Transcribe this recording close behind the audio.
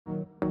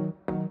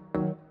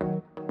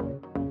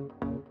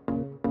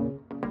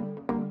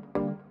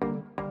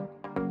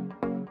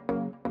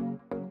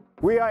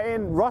We are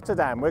in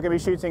Rotterdam. We're going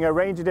to be shooting a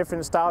range of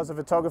different styles of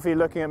photography,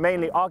 looking at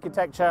mainly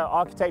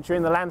architecture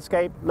in the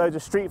landscape, loads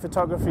of street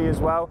photography as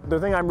well. The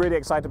thing I'm really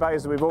excited about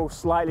is that we've all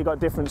slightly got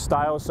different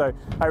styles, so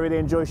I really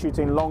enjoy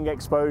shooting long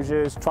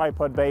exposures,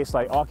 tripod-based,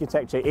 like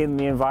architecture in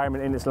the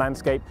environment, in its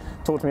landscape.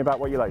 Talk to me about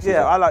what you like shooting.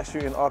 Yeah, I like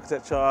shooting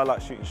architecture, I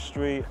like shooting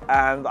street,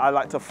 and I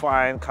like to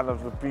find kind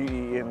of the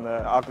beauty in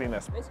the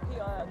ugliness.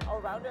 Basically an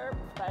all-rounder,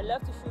 but I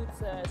love to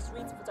shoot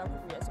street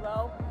photography as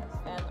well,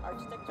 and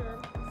architecture,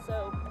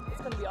 so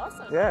it's going to be awesome.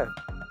 Yeah.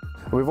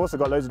 We've also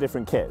got loads of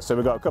different kits. So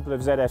we've got a couple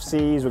of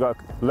ZFCs, we've got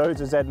loads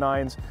of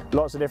Z9s,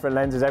 lots of different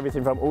lenses,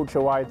 everything from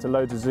ultra wide to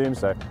loads of zoom.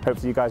 So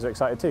hopefully you guys are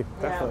excited too.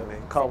 Definitely,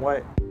 can't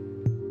wait.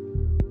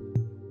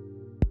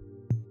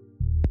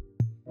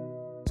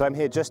 So I'm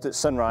here just at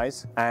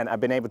sunrise and I've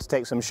been able to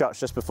take some shots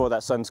just before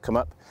that sun's come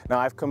up. Now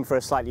I've come for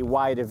a slightly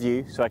wider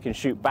view so I can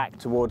shoot back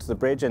towards the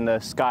bridge and the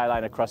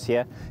skyline across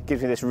here.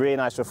 Gives me this really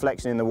nice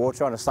reflection in the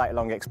water on a slightly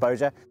long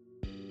exposure.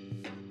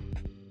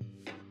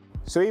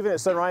 So even at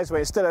sunrise, when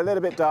it's still a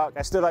little bit dark,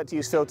 I still like to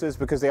use filters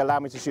because they allow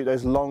me to shoot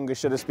those longer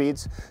shutter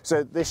speeds.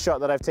 So this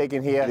shot that I've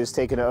taken here is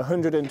taken at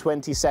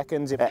 120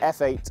 seconds at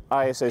f8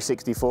 ISO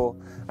 64,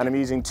 and I'm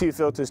using two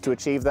filters to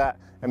achieve that.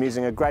 I'm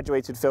using a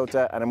graduated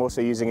filter and I'm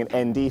also using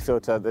an ND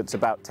filter that's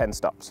about 10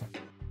 stops.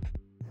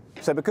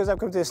 So because I've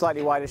come to a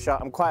slightly wider shot,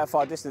 I'm quite a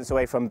far distance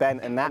away from Ben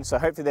and Nat, so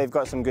hopefully they've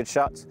got some good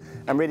shots.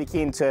 I'm really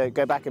keen to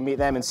go back and meet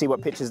them and see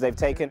what pictures they've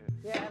taken.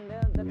 Yeah, and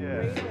then the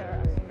gray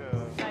there,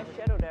 nice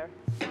shadow there.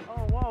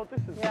 Oh,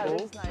 this is cool.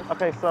 This is nice.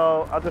 Okay,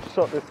 so I just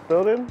shot this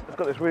building. It's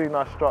got this really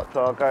nice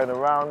structure going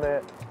around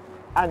it,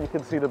 and you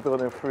can see the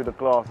building through the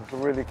glass. It's a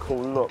really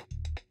cool look.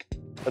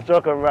 A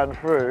jogger ran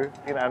through,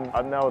 and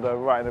I nailed her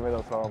right in the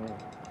middle, so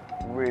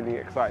I'm really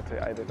excited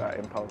I did that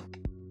impulse.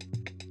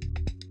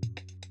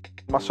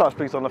 My shutter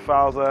speed's on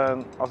 1000,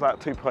 I was at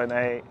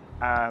 2.8,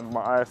 and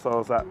my ISO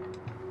was at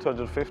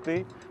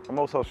 250. I'm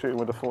also shooting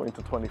with a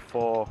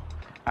 14-24.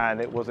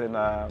 And it was in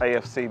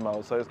AFC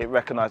mode, so it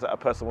recognised that a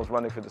person was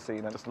running through the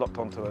scene and just locked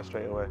onto her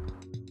straight away.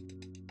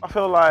 I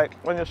feel like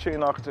when you're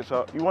shooting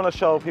architecture, you want to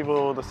show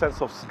people the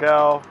sense of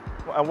scale,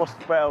 and what's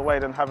the better way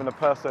than having a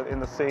person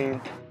in the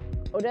scene.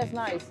 Oh, that's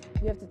nice.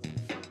 You have to,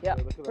 yeah,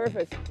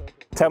 perfect.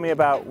 Tell me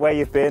about where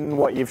you've been,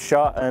 what you've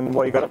shot and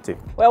what you got up to.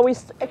 Well, we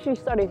actually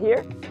started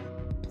here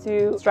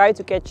to try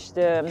to catch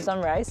the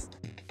sunrise.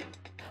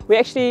 We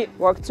actually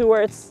walked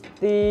towards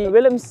the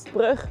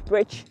Willemsbrug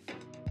bridge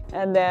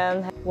and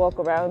then walk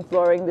around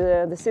exploring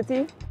the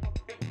city.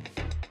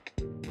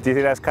 Do you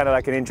think that's kind of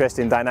like an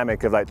interesting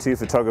dynamic of like two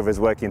photographers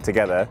working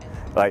together,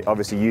 like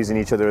obviously using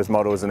each other as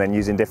models and then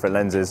using different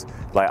lenses,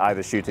 like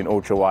either shooting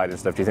ultra wide and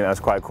stuff? Do you think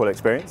that's quite a cool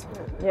experience?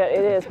 Yeah,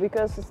 it is,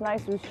 because it's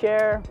nice to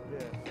share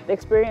the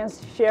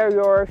experience, share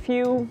your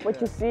view,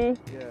 what you see.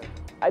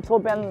 I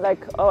told Ben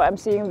like, oh, I'm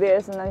seeing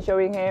this, and then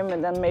showing him,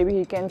 and then maybe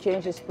he can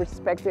change his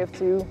perspective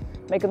to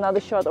make another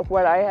shot of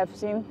what I have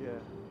seen.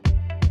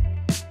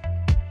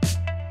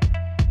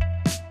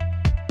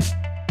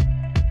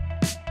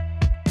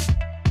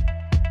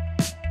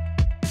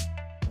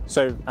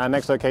 So our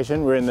next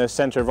location, we're in the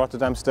centre of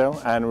Rotterdam still,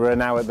 and we're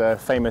now at the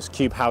famous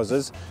Cube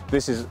houses.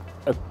 This is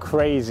a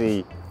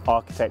crazy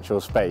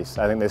architectural space.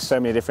 I think there's so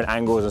many different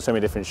angles and so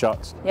many different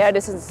shots. Yeah,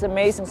 this is an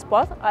amazing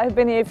spot. I've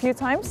been here a few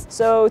times,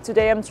 so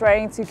today I'm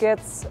trying to get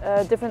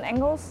different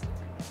angles,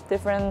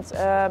 different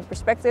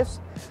perspectives,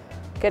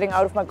 getting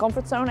out of my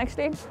comfort zone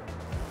actually.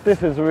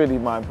 This is really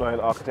mind-blowing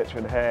architecture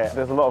in here.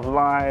 There's a lot of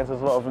lines, there's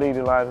a lot of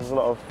leading lines, there's a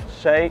lot of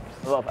shapes,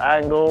 a lot of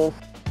angles.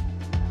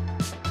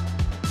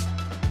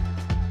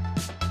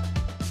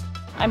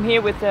 I'm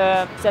here with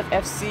the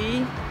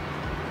ZFC,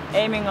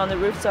 aiming on the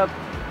rooftop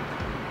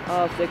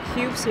of the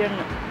cubes here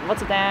in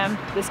Rotterdam.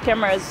 This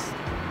camera is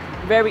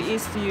very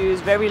easy to use,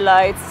 very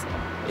light.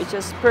 It's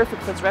just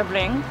perfect for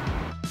traveling.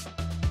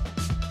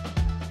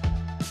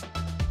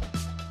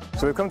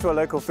 So we've come to a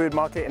local food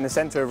market in the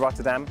centre of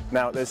Rotterdam.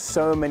 Now there's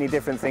so many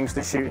different things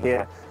to shoot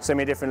here, so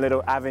many different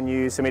little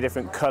avenues, so many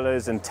different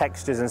colours and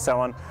textures and so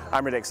on.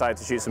 I'm really excited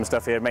to shoot some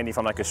stuff here, mainly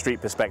from like a street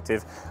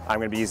perspective. I'm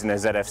going to be using a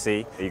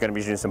ZFC. You're going to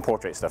be doing some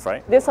portrait stuff,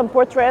 right? There's some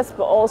portraits,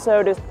 but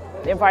also the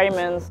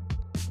environment.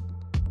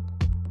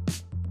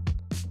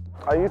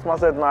 I used my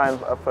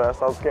Z9 at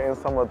first. I was getting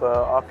some of the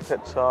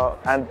architecture,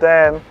 and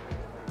then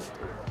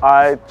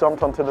I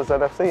jumped onto the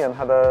ZFC and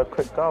had a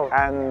quick go.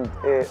 And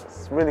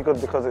it's really good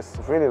because it's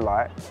really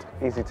light,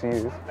 easy to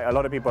use. A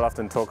lot of people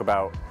often talk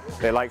about,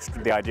 they like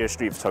the idea of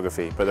street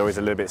photography, but they're always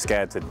a little bit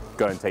scared to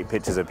go and take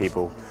pictures of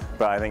people.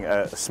 But I think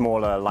a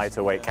smaller,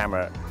 lighter weight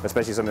camera,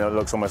 especially something that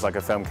looks almost like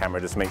a film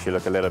camera, just makes you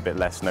look a little bit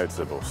less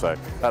noticeable. So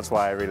that's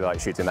why I really like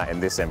shooting that in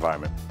this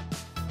environment.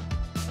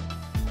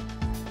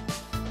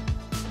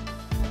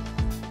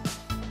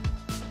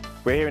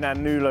 We're here in our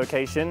new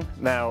location.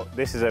 Now,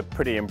 this is a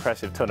pretty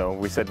impressive tunnel.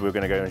 We said we were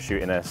going to go and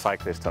shoot in a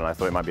cyclist tunnel. I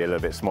thought it might be a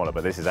little bit smaller,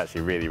 but this is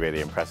actually really,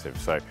 really impressive.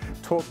 So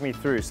talk me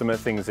through some of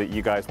the things that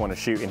you guys want to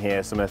shoot in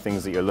here, some of the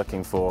things that you're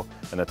looking for,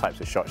 and the types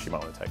of shots you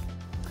might want to take.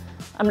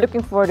 I'm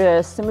looking for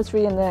the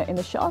symmetry in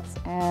the shots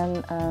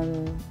and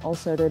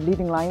also the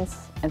leading lines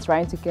and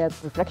trying to get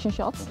reflection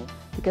shots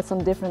to get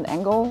some different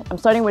angle. I'm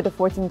starting with the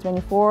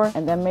 14-24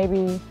 and then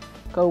maybe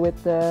go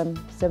with the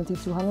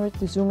 70-200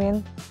 to zoom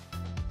in.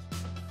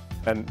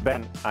 And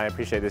Ben, I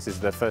appreciate this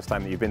is the first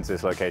time that you've been to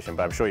this location,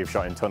 but I'm sure you've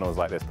shot in tunnels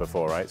like this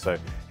before, right? So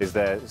is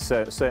there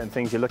certain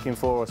things you're looking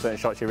for or certain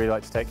shots you really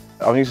like to take?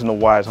 I'm using the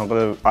wide, so I'm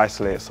going to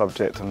isolate a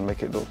subject and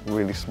make it look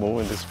really small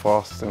in this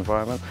fast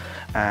environment,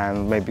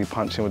 and maybe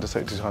punch in with the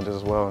 70-200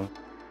 as well.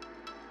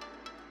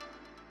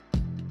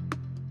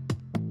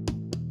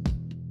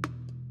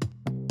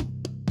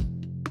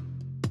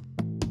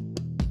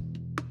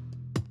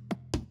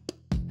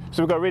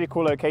 So we've got a really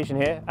cool location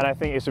here, and I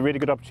think it's a really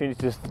good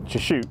opportunity to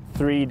shoot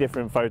 3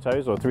 different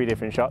photos or 3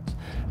 different shots.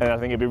 And I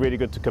think it'd be really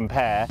good to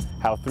compare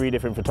how 3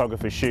 different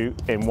photographers shoot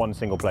in one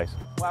single place.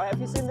 Wow, have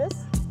you seen this?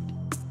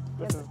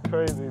 This is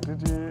crazy.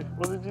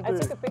 What did you do? I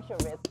took a picture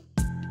of it.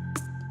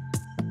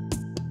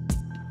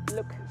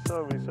 Look.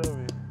 Show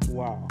me.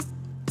 Wow.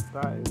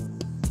 That is...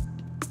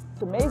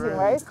 It's amazing,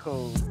 right?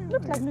 Cool. It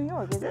looks like New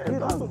York, isn't it? It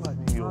does look like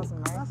New York.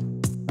 Awesome, right?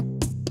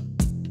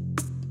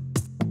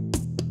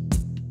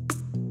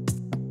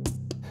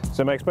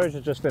 So my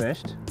exposure's just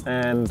finished,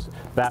 and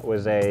that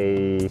was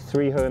a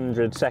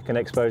 300-second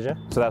exposure.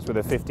 So that's with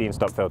a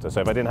 15-stop filter. So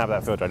if I didn't have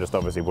that filter, I just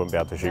obviously wouldn't be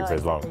able to shoot for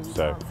as long.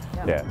 So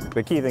yeah,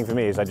 the key thing for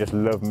me is I just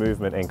love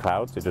movement in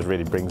clouds. It just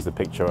really brings the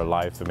picture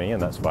alive for me,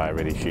 and that's why I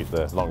really shoot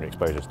the longer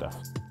exposure stuff.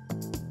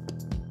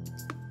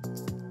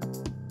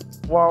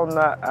 While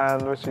Nat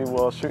and Richie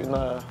were shooting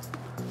the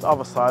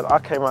other side, I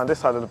came around this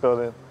side of the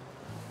building,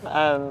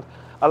 and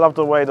I love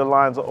the way the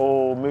lines are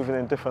all moving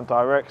in different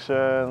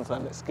directions,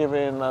 and it's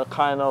giving a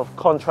kind of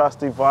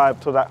contrasty vibe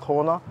to that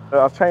corner.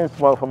 I've changed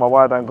from my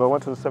wide angle, I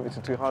went to the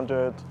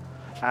 70-200,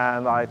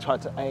 and I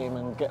tried to aim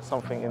and get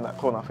something in that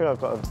corner. I think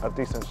I've got a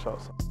decent shot.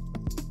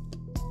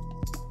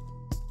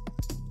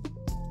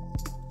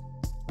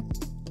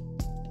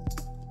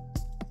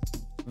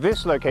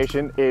 This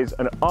location is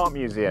an art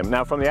museum.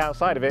 Now from the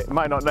outside of it, it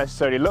might not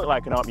necessarily look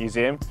like an art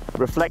museum.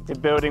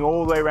 Reflective building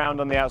all the way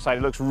around on the outside.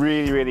 It looks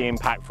really, really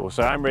impactful.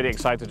 So I'm really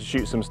excited to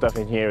shoot some stuff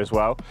in here as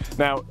well.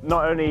 Now,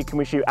 not only can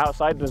we shoot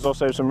outside, there's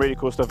also some really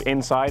cool stuff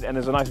inside, and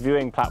there's a nice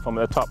viewing platform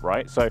at the top,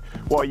 right? So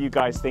what are you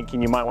guys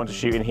thinking you might want to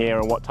shoot in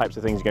here, and what types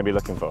of things you're going to be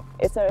looking for?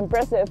 It's an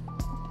impressive,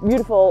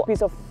 beautiful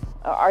piece of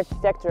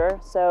architecture,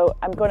 so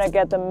I'm gonna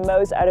get the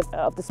most out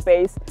of the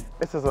space.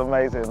 This is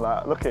amazing,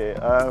 like, look at it.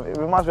 It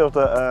reminds me of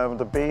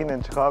the Bean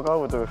in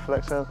Chicago with the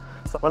reflection.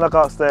 So when I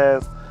go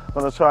upstairs, I'm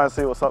gonna try and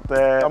see what's up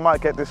there. I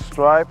might get this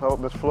stripe up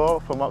this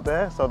floor from up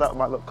there, so that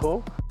might look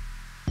cool.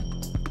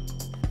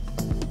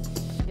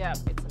 Yeah,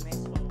 it's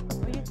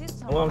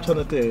amazing. What I'm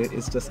trying to do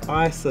is just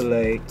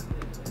isolate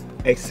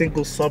a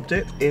single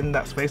subject in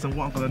that space, and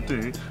what I'm going to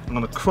do, I'm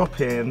going to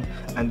crop in,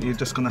 and you're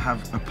just going to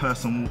have a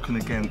person walking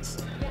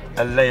against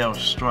a layer of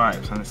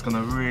stripes, and it's going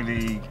to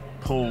really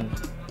pull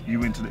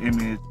you into the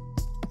image.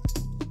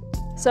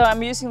 So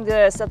I'm using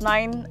the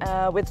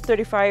Z9 with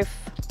 35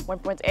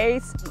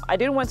 1.8. I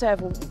didn't want to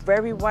have a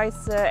very wide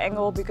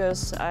angle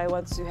because I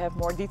want to have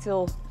more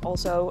detail,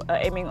 also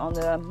aiming on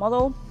the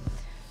model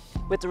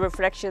with the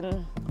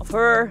reflection of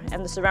her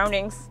and the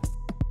surroundings.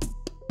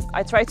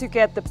 I try to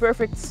get the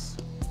perfect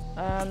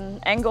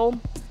angle,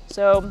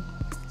 so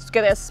to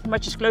get as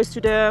much as close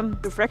to the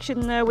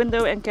reflection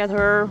window and get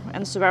her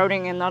and the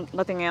surrounding and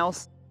nothing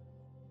else.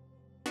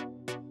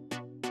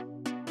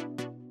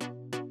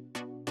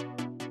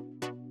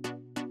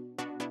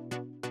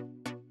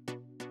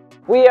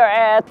 We are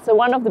at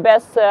one of the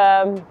best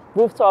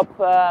rooftop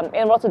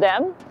in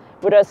Rotterdam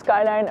with a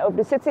skyline over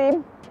the city,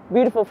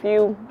 beautiful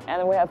view,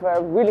 and we have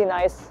a really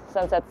nice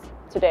sunset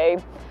today.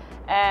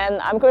 And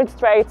I'm going to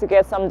try to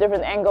get some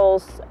different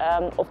angles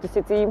of the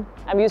city.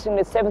 I'm using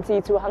the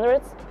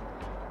 70-200,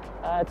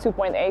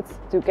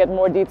 2.8 to get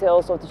more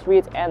details of the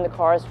street and the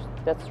cars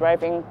that's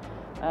driving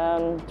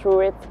through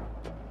it.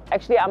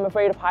 Actually, I'm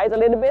afraid of height a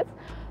little bit,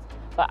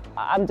 but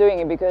I'm doing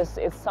it because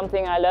it's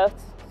something I love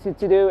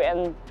to do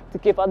and to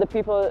give other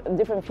people a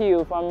different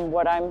view from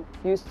what I'm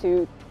used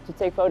to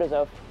take photos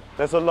of.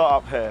 There's a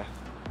lot up here.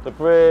 The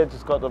bridge,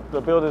 it's got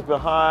the buildings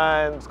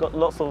behind, it's got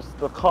lots of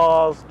the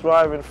cars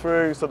driving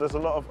through, so there's a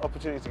lot of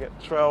opportunity to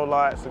get trail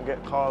lights and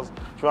get cars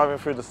driving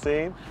through the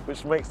scene,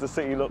 which makes the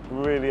city look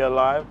really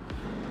alive.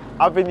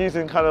 I've been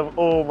using kind of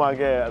all my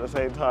gear at the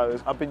same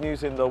time. I've been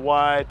using the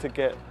wide to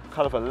get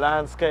kind of a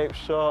landscape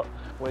shot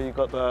where you've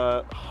got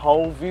the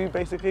whole view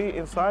basically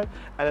inside,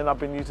 and then I've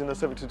been using the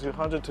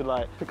 70-200 to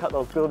like pick up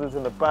those buildings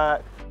in the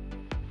back.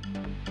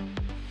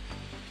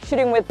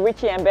 Shooting with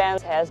Richie and Ben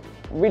has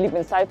really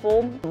been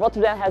insightful.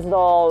 Rotterdam has it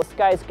all: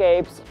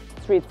 skyscapes,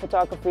 street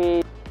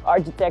photography,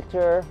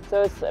 architecture,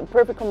 so it's a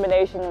perfect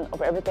combination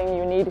of everything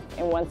you need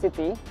in one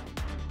city.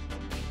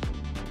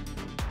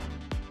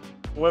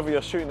 Whether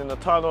you're shooting in a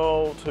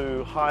tunnel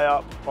to high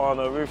up on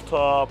a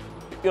rooftop,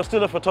 you're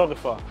still a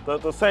photographer.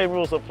 The same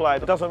rules apply.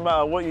 It doesn't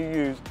matter what you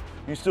use,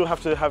 you still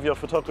have to have your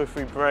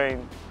photography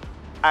brain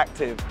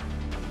active.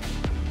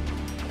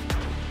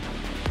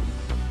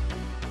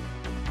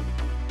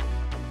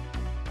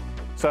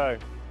 So,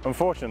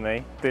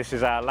 unfortunately, this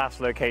is our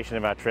last location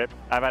of our trip.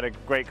 I've had a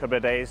great couple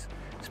of days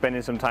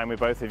spending some time with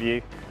both of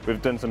you.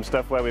 We've done some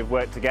stuff where we've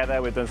worked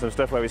together, we've done some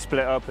stuff where we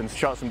split up and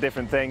shot some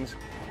different things.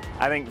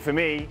 I think for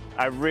me,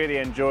 I really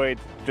enjoyed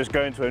just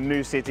going to a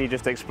new city,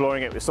 just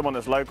exploring it with someone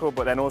that's local,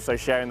 but then also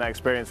sharing that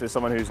experience with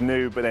someone who's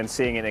new, but then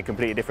seeing it in a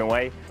completely different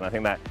way. And I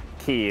think that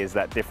key is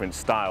that different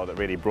style that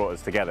really brought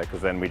us together, because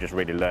then we just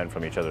really learned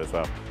from each other as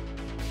well.